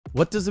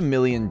What does $1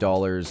 million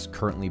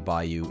currently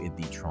buy you in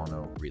the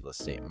Toronto real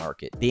estate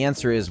market? The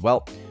answer is,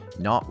 well,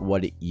 not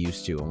what it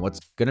used to. And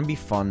what's going to be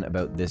fun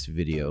about this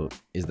video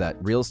is that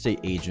real estate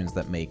agents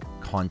that make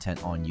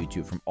content on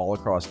YouTube from all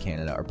across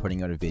Canada are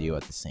putting out a video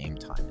at the same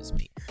time as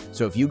me.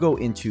 So if you go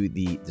into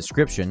the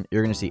description,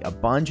 you're going to see a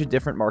bunch of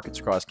different markets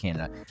across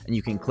Canada, and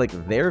you can click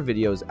their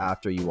videos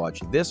after you watch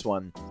this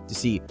one to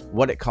see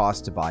what it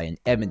costs to buy in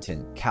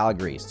Edmonton,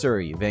 Calgary,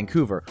 Surrey,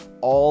 Vancouver,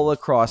 all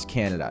across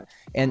Canada.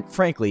 And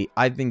frankly,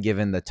 I've been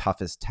given the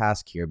toughest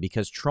task here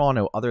because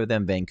Toronto, other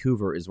than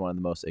Vancouver, is one of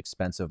the most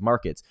expensive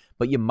markets,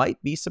 but you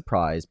might be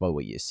surprised by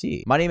what you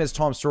see. My name is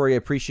Tom Storey. I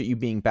appreciate you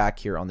being back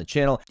here on the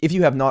channel. If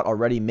you have not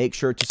already, make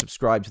sure to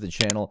subscribe to the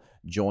channel,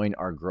 join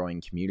our growing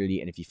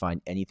community, and if you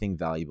find anything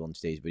valuable in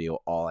today's video,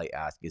 all I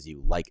ask is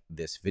you like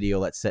this video.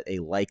 Let's set a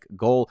like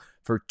goal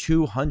for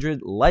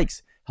 200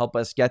 likes. Help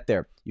us get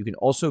there. You can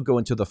also go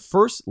into the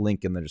first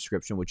link in the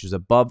description, which is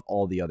above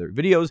all the other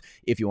videos,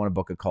 if you want to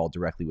book a call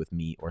directly with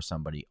me or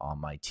somebody on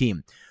my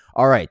team.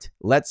 All right,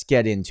 let's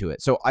get into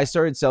it. So I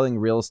started selling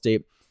real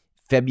estate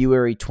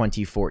February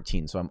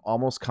 2014. So I'm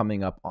almost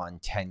coming up on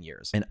 10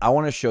 years. And I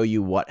want to show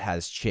you what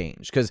has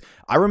changed. Because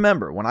I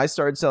remember when I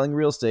started selling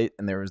real estate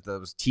and there was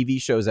those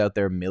TV shows out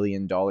there, $1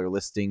 Million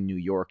Listing, New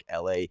York,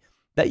 LA,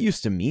 that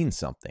used to mean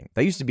something.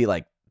 That used to be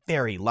like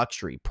very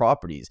luxury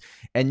properties.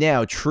 And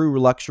now true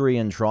luxury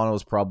in Toronto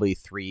is probably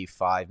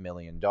 $3-5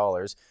 million.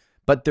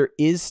 But there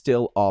is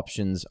still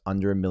options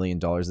under $1 million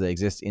that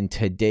exist in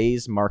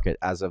today's market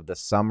as of the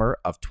summer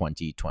of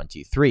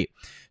 2023.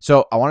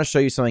 So I want to show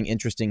you something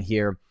interesting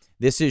here.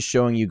 This is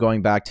showing you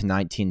going back to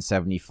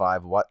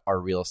 1975 what our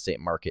real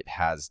estate market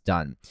has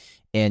done.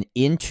 And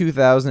in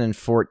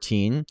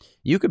 2014,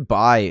 you could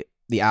buy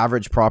the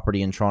average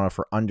property in Toronto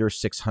for under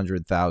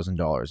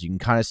 $600,000. You can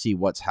kind of see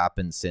what's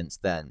happened since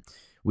then.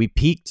 We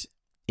peaked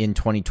in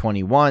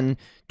 2021,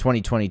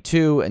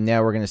 2022, and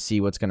now we're going to see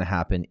what's going to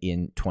happen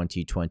in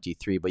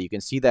 2023. But you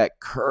can see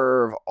that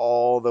curve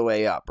all the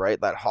way up, right?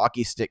 That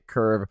hockey stick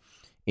curve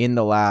in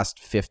the last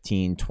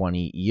 15,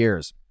 20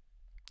 years.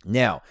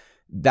 Now,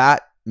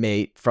 that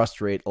may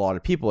frustrate a lot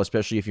of people,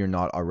 especially if you're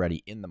not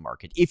already in the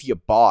market. If you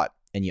bought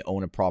and you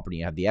own a property and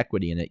you have the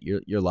equity in it,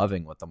 you're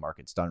loving what the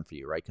market's done for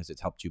you, right? Because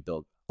it's helped you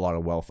build a lot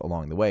of wealth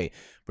along the way.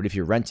 But if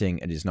you're renting,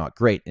 it is not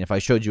great. And if I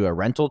showed you a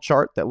rental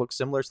chart that looks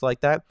similar to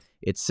like that,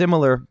 it's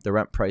similar. The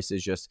rent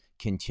prices just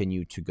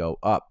continue to go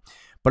up.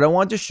 But I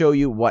want to show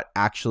you what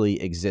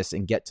actually exists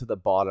and get to the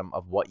bottom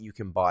of what you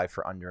can buy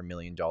for under $1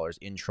 million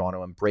in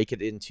Toronto and break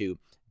it into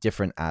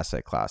different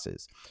asset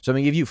classes. So I'm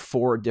going to give you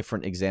 4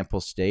 different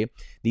examples today.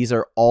 These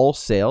are all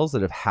sales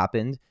that have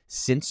happened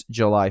since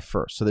July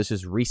 1st. So this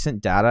is recent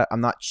data.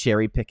 I'm not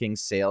cherry picking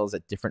sales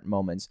at different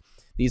moments.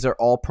 These are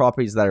all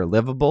properties that are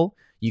livable.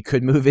 You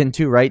could move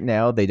into right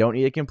now. They don't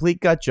need a complete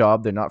gut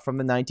job. They're not from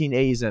the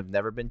 1980s and have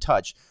never been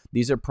touched.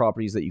 These are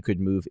properties that you could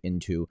move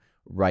into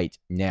right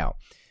now.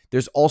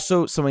 There's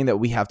also something that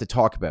we have to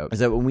talk about is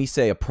that when we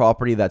say a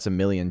property that's $1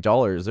 million,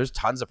 there's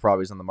tons of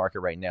properties on the market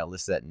right now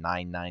listed at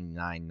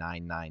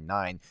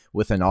 $999,999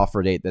 with an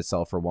offer date that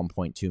sell for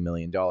 $1.2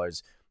 million.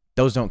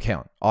 Those don't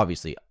count.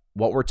 Obviously,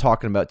 what we're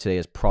talking about today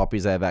is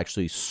properties that have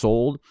actually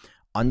sold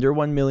under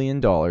 $1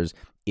 million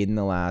in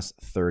the last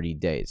 30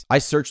 days. I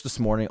searched this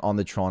morning on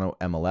the Toronto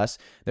MLS.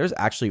 There's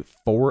actually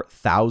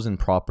 4,000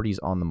 properties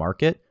on the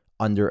market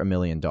under $1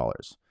 million.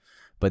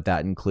 But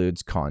that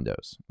includes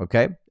condos,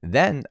 okay?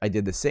 Then I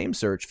did the same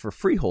search for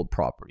freehold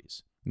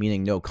properties,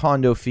 meaning no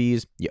condo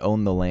fees, you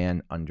own the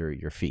land under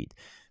your feet.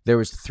 There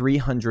was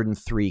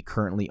 303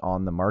 currently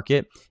on the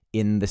market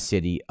in the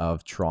city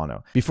of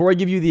Toronto. Before I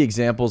give you the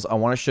examples, I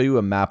want to show you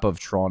a map of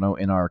Toronto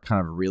in our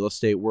kind of real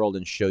estate world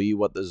and show you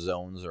what the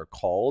zones are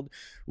called,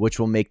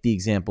 which will make the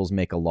examples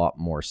make a lot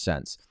more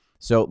sense.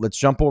 So let's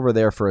jump over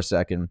there for a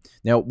second.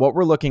 Now, what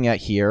we're looking at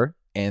here,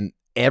 and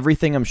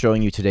everything I'm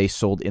showing you today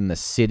sold in the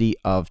city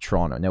of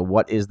Toronto. Now,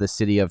 what is the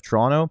city of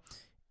Toronto?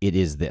 It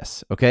is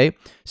this, okay?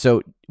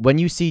 So when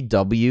you see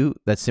W,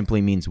 that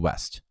simply means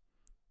west.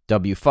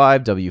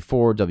 W5,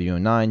 W4,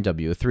 W09,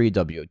 W3,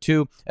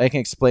 W02. I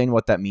can explain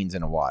what that means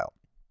in a while.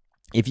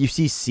 If you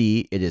see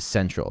C, it is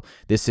central.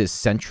 This is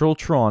central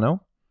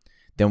Toronto.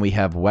 Then we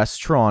have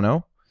West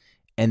Toronto.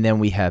 And then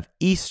we have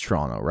East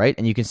Toronto, right?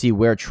 And you can see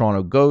where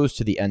Toronto goes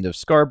to the end of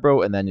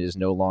Scarborough, and then it is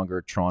no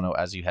longer Toronto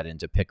as you head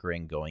into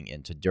Pickering going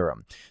into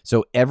Durham.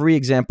 So every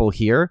example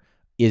here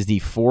is the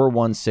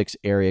 416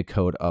 area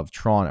code of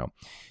Toronto.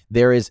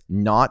 There is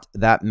not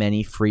that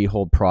many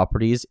freehold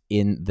properties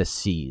in the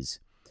Cs.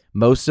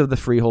 Most of the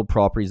freehold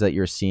properties that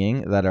you're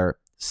seeing that are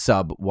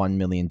sub $1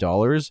 million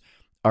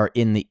are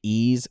in the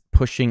E's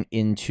pushing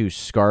into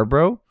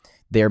Scarborough.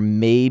 They're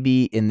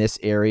maybe in this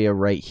area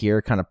right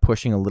here, kind of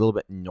pushing a little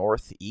bit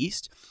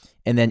northeast.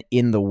 And then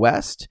in the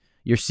west,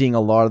 you're seeing a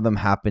lot of them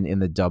happen in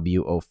the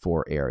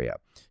W04 area.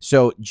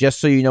 So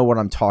just so you know what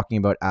I'm talking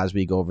about as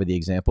we go over the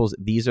examples,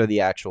 these are the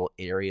actual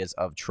areas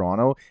of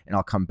Toronto, and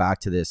I'll come back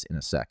to this in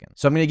a second.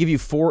 So I'm going to give you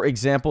 4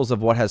 examples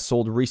of what has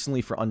sold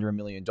recently for under $1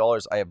 million.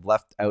 I have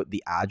left out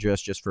the address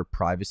just for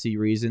privacy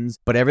reasons,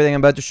 but everything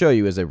I'm about to show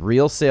you is a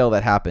real sale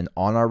that happened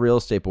on our real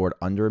estate board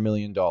under $1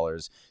 million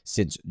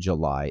since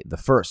July the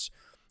 1st.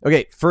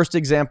 Okay, first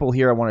example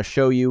here I want to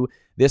show you.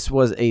 This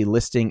was a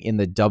listing in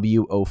the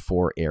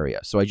W04 area.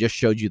 So I just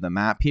showed you the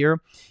map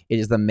here. It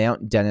is the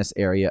Mount Dennis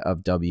area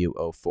of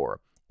W04.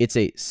 It's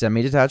a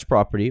semi-detached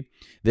property.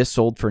 This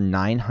sold for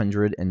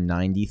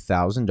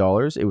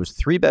 $990,000. It was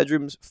 3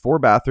 bedrooms, 4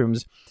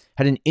 bathrooms,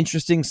 had an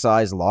interesting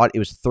size lot. It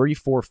was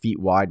 34 feet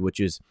wide, which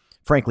is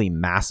frankly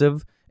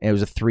massive. And it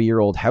was a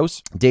 3-year-old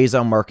house. Days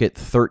on market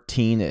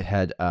 13. It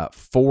had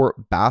 4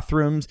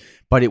 bathrooms,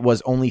 but it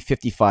was only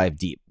 55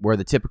 deep, where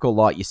the typical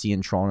lot you see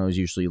in Toronto is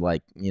usually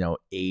like,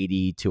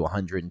 80 to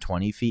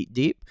 120 feet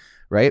deep,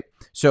 right?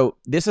 So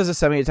this is a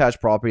semi-detached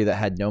property that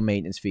had no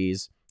maintenance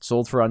fees,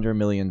 sold for under $1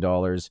 million,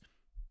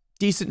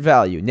 decent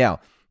value. Now,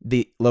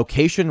 the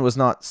location was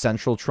not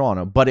central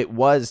Toronto, but it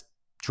was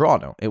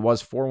Toronto. It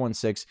was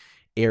 416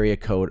 area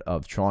code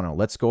of Toronto.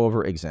 Let's go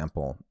over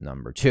example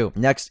number 2.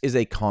 Next is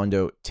a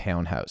condo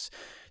townhouse.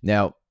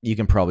 Now, you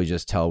can probably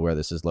just tell where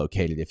this is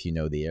located if you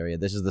know the area.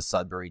 This is the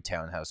Sudbury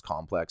Townhouse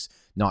Complex,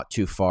 not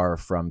too far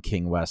from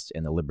King West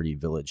and the Liberty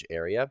Village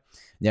area.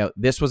 Now,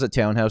 this was a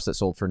townhouse that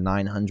sold for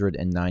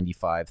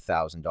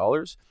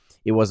 $995,000.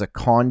 It was a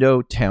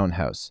condo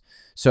townhouse.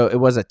 So it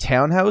was a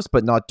townhouse,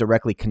 but not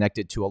directly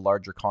connected to a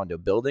larger condo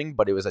building,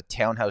 but it was a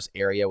townhouse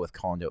area with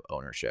condo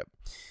ownership.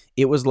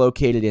 It was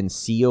located in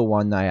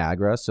CO1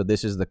 Niagara, so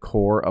this is the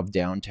core of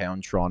downtown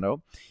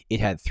Toronto.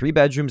 It had 3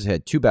 bedrooms, it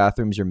had 2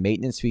 bathrooms. Your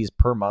maintenance fees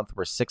per month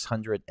were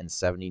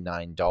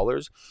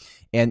 $679,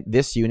 and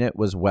this unit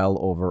was well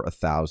over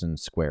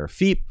 1,000 square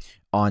feet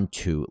on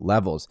 2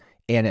 levels,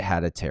 and it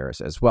had a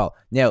terrace as well.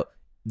 Now,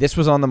 this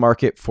was on the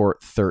market for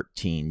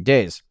 13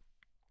 days.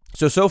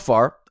 So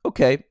far,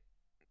 okay,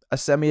 a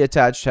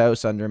semi-detached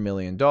house under $1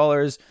 million,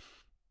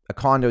 a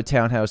condo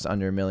townhouse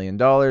under $1 million.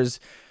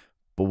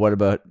 But what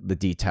about the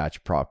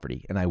detached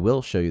property? And I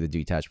will show you the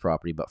detached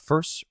property, but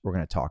first we're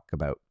going to talk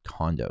about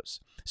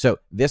condos. So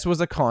this was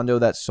a condo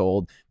that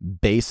sold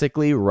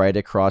basically right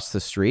across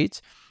the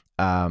street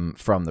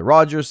from the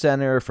Rogers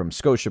Center, from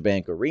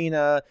Scotiabank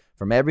Arena,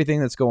 from everything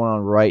that's going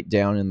on right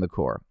down in the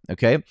core.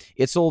 Okay,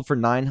 it sold for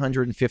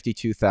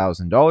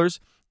 $952,000.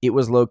 It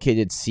was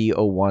located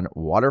CO1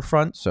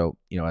 waterfront, so,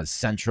 as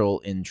central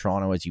in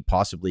Toronto as you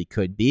possibly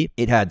could be.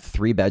 It had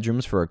 3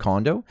 bedrooms for a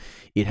condo.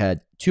 It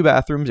had 2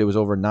 bathrooms. It was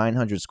over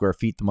 900 square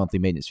feet. The monthly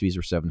maintenance fees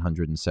were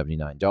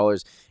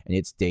 $779, and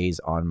its days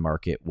on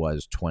market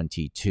was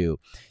 22.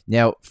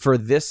 Now, for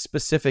this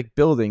specific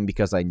building,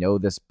 because I know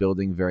this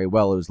building very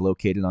well, it was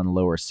located on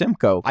Lower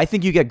Simcoe, I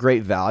think you get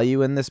great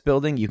value in this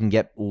building. You can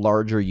get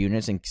larger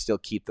units and still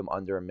keep them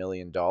under $1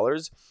 million.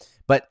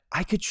 But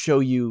I could show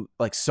you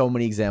like so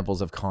many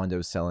examples of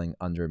condos selling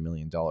under $1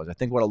 million. I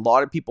think what a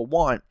lot of people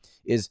want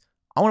is,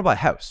 I want to buy a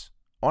house.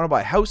 I want to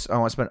buy a house. I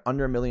want to spend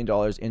under $1 million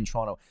in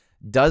Toronto.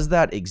 Does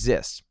that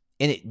exist?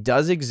 And it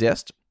does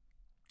exist,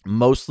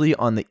 mostly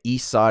on the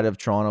east side of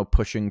Toronto,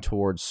 pushing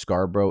towards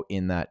Scarborough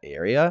in that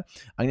area.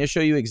 I'm going to show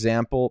you an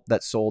example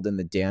that sold in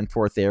the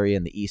Danforth area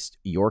in the East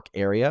York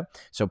area.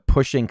 So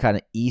pushing kind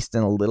of east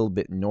and a little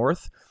bit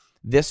north.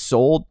 This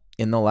sold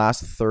in the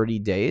last 30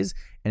 days,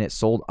 and it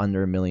sold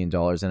under $1 million,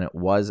 and it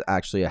was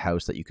actually a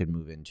house that you could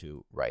move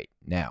into right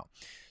now.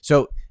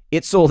 So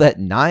it sold at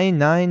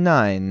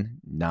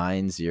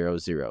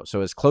 $999,900. So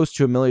as close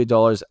to $1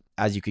 million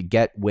as you could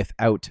get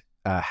without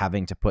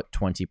having to put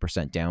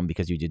 20% down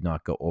because you did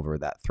not go over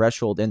that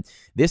threshold. And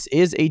this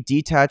is a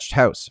detached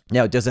house.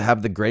 Now, does it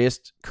have the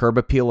greatest curb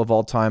appeal of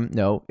all time?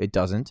 No, it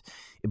doesn't.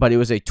 But it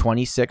was a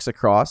 26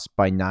 across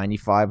by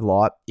 95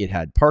 lot. It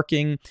had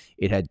parking.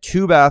 It had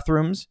 2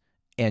 bathrooms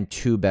and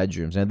 2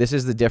 bedrooms. Now, this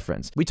is the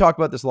difference. We talk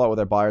about this a lot with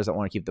our buyers that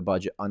want to keep the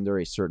budget under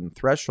a certain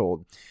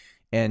threshold.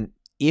 And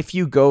if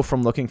you go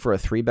from looking for a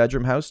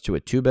 3-bedroom house to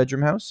a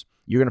 2-bedroom house,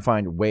 you're going to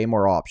find way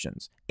more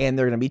options. And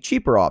they're going to be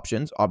cheaper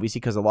options, obviously,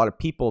 because a lot of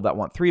people that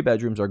want 3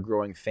 bedrooms are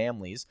growing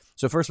families.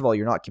 So first of all,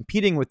 you're not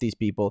competing with these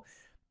people,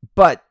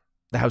 but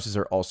the houses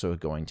are also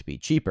going to be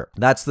cheaper.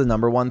 That's the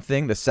number one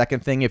thing. The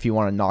second thing, if you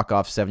want to knock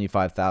off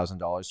 $75,000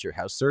 to your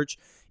house search,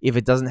 if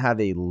it doesn't have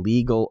a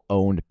legal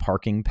owned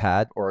parking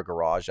pad or a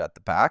garage at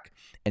the back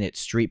and it's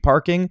street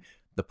parking,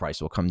 the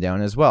price will come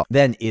down as well.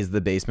 Then, is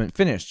the basement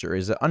finished or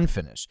is it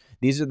unfinished?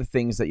 These are the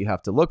things that you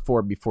have to look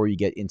for before you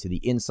get into the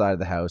inside of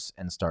the house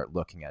and start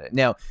looking at it.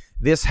 Now,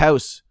 this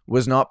house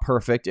was not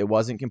perfect. It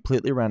wasn't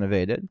completely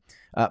renovated,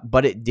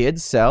 but it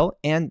did sell.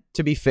 And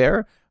to be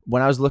fair,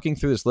 when I was looking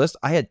through this list,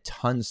 I had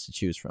tons to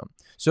choose from.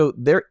 So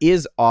there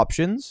is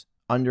options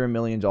under $1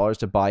 million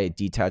to buy a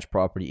detached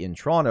property in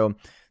Toronto.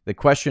 The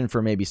question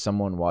for maybe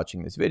someone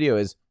watching this video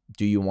is,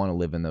 do you want to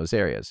live in those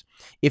areas?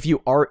 If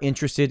you are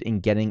interested in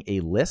getting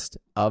a list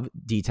of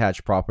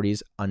detached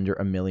properties under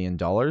 $1 million,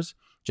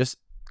 just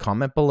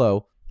comment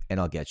below and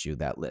I'll get you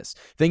that list.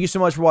 Thank you so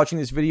much for watching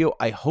this video.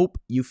 I hope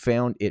you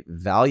found it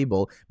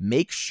valuable.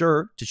 Make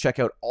sure to check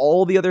out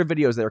all the other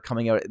videos that are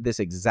coming out at this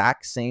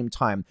exact same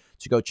time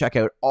to go check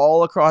out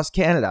all across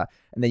Canada.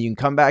 And then you can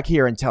come back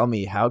here and tell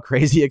me how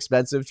crazy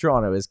expensive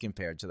Toronto is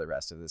compared to the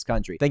rest of this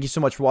country. Thank you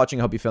so much for watching.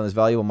 I hope you found this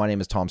valuable. My name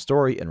is Tom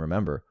Storey. And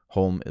remember,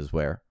 home is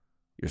where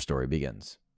your story begins.